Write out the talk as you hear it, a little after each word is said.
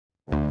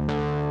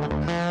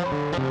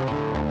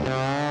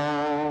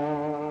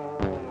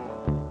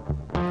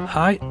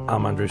Hi,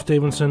 I'm Andrew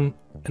Stevenson,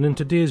 and in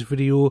today's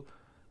video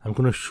I'm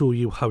going to show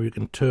you how you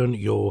can turn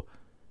your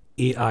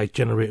AI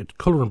generated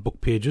colouring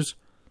book pages,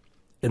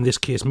 in this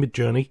case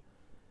Midjourney,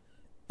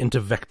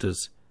 into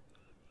vectors.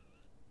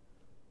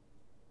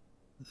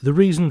 The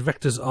reason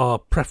vectors are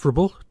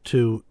preferable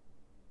to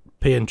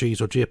PNGs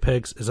or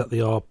JPEGs is that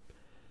they are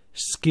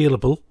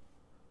scalable.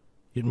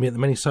 You can make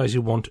them any size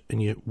you want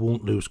and you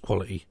won't lose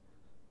quality.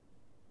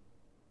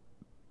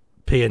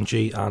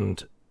 PNG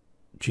and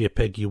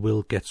JPEG, you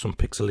will get some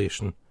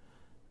pixelation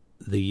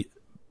the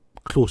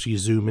closer you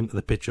zoom into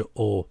the picture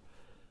or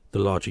the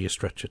larger you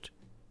stretch it.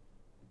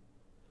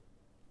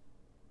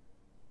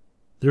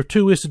 There are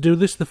two ways to do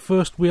this. The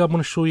first way I'm going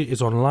to show you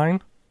is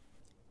online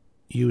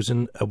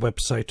using a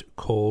website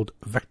called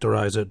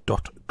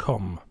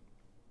vectorizer.com.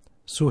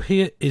 So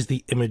here is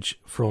the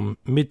image from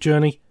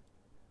Midjourney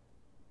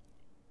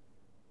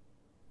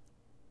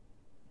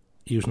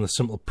using the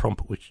simple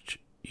prompt which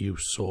you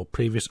saw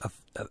previous.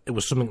 It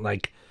was something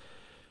like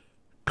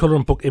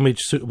colouring book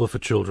image suitable for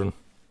children.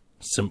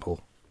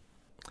 Simple.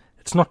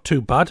 It's not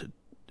too bad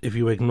if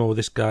you ignore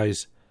this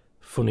guy's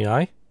funny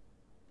eye.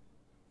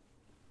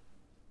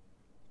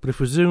 But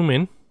if we zoom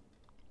in,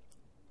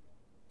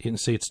 you can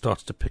see it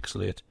starts to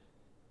pixelate.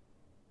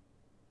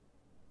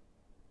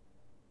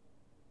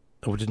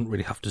 And we didn't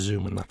really have to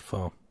zoom in that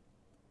far.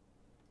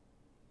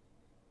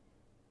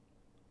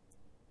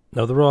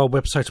 Now there are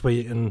websites where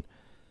you can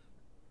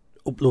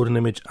upload an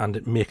image and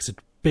it makes it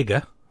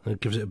bigger and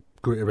it gives it a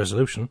greater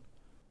resolution.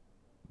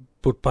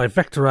 But by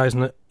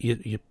vectorizing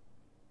it, you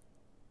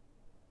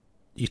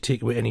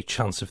take away any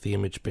chance of the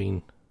image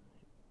being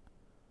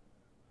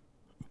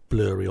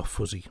blurry or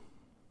fuzzy.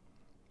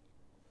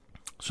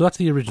 So that's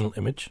the original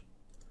image.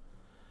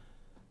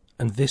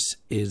 And this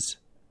is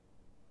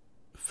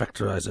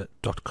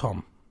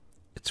vectorizer.com.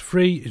 It's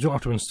free, you don't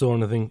have to install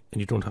anything,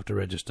 and you don't have to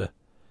register.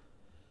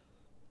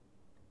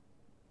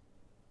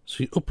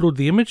 So you upload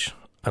the image,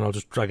 and I'll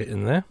just drag it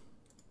in there.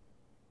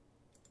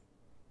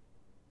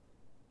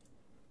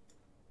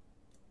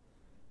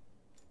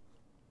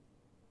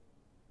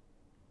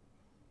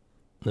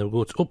 There we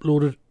go, it's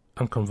uploaded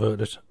and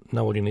converted.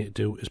 Now all you need to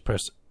do is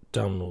press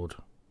download.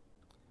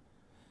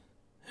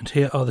 And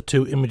here are the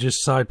two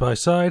images side by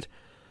side.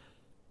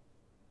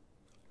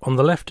 On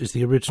the left is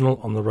the original,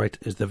 on the right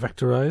is the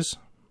vectorize.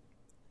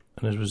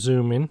 And as we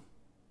zoom in,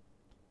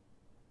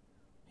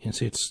 you can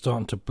see it's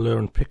starting to blur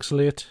and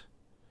pixelate.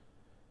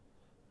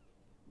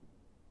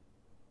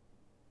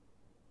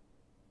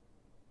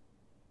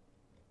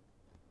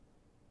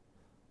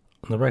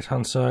 On the right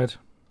hand side,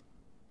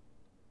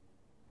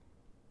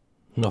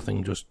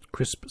 nothing, just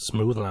crisp,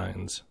 smooth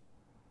lines.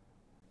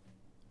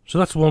 So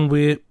that's one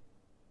way.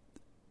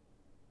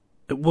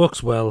 It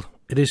works well.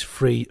 It is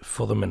free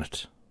for the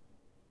minute.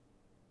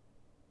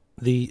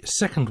 The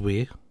second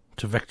way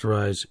to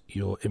vectorize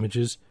your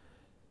images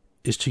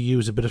is to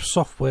use a bit of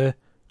software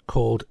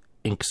called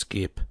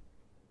Inkscape.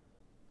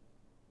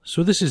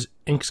 So this is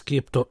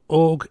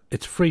inkscape.org.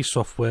 It's free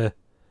software.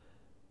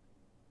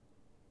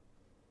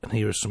 And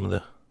here is some of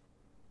the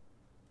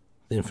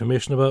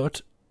information about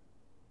it.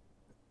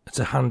 It's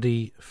a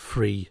handy,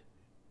 free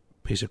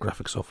piece of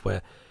graphic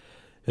software.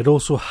 It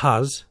also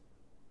has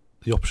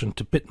the option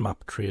to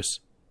bitmap trace,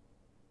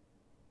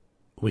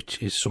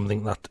 which is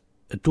something that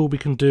Adobe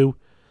can do,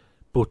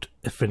 but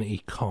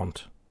Affinity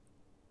can't.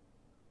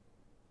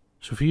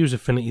 So if you use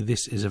Affinity,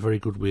 this is a very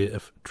good way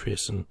of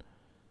tracing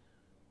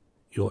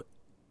your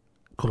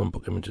colouring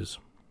book images.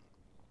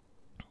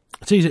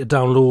 It's easy to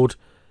download,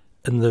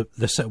 and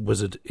the set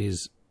wizard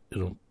is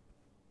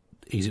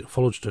easy to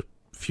follow, just a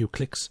few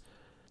clicks.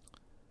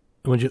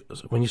 And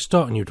when you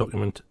start a new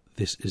document,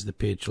 this is the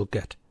page you'll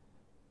get.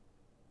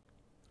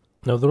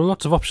 Now there are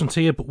lots of options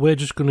here, but we're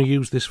just going to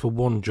use this for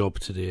one job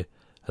today,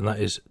 and that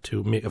is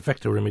to make a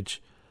vector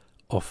image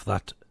of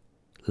that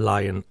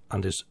lion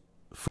and his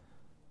foot.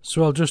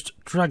 So I'll just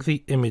drag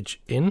the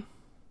image in.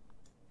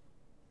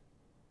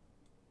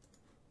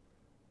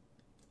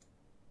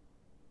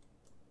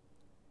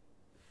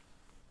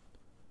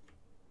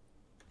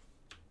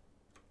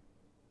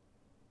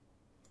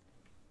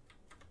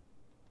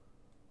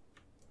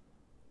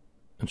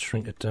 And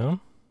shrink it down.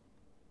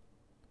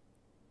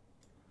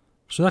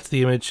 So that's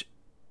the image.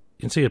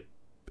 You can see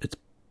it's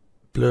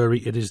blurry.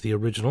 It is the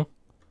original.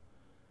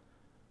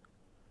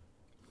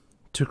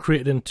 To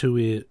create it into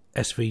a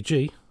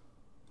SVG,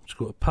 just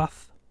go to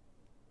Path,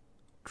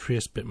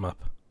 Trace Bitmap.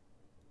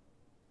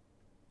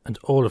 And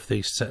all of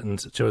these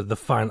settings, so they're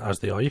fine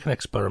as they are. You can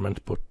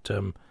experiment, but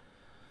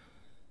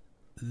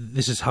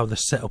this is how they're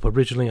set up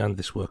originally, and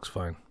this works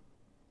fine.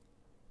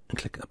 And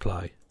click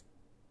Apply.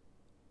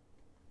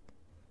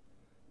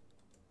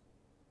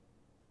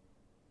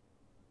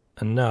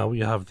 And now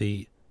you have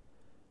the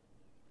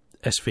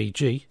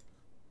SVG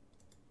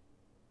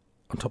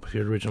on top of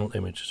your original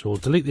image. So we'll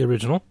delete the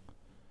original.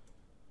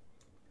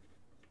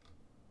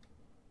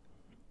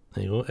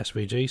 There you go,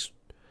 SVG,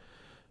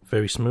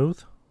 very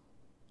smooth.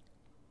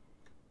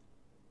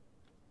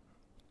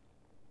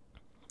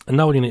 And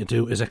now what you need to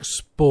do is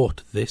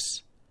export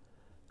this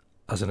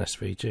as an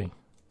SVG.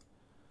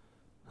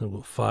 Then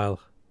we'll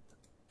File,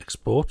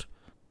 Export.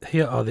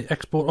 Here are the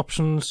export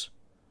options.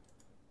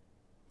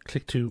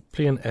 Click to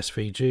plain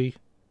SVG.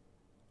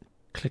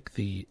 Click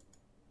the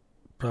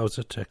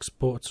browser to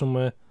export it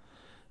somewhere.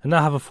 And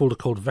now I have a folder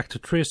called Vector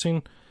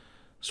Tracing,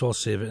 so I'll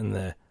save it in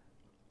there.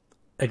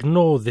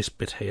 Ignore this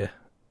bit here.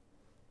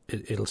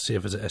 It'll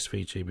save as a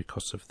SVG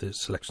because of the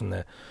selection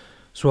there.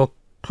 So I'll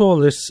call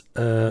this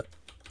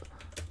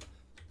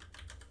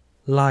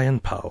Lion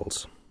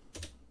Pals.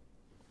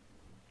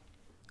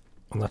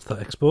 And that's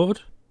that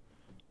exported.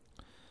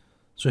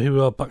 So here we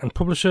are back in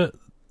Publisher.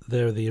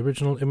 There are the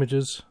original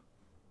images.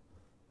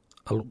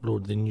 I'll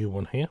upload the new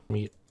one here.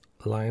 My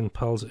Lion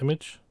Pals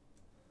image.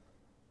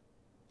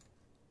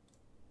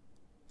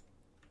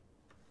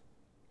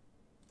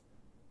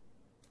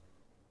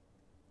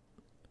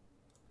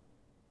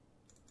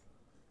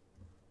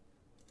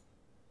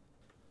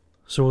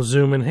 So we'll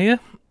zoom in here,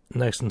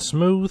 nice and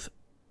smooth.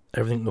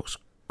 Everything looks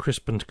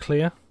crisp and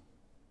clear.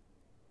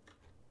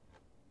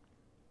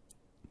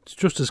 It's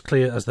just as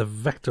clear as the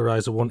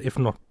vectorizer one, if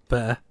not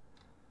better.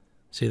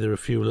 See, there are a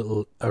few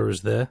little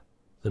errors there.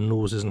 The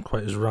nose isn't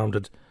quite as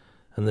rounded,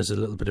 and there's a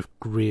little bit of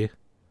grey.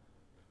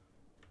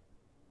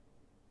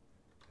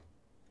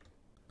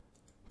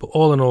 But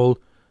all in all,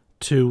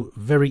 two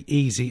very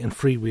easy and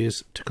free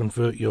ways to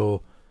convert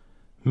your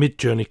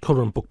Midjourney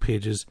colouring book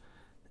pages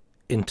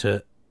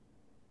into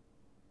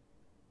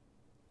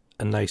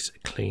a nice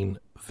clean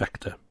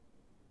vector.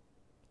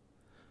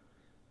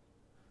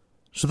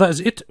 So that is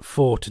it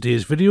for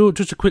today's video.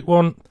 Just a quick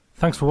one.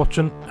 Thanks for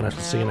watching, and I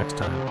shall see you next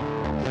time.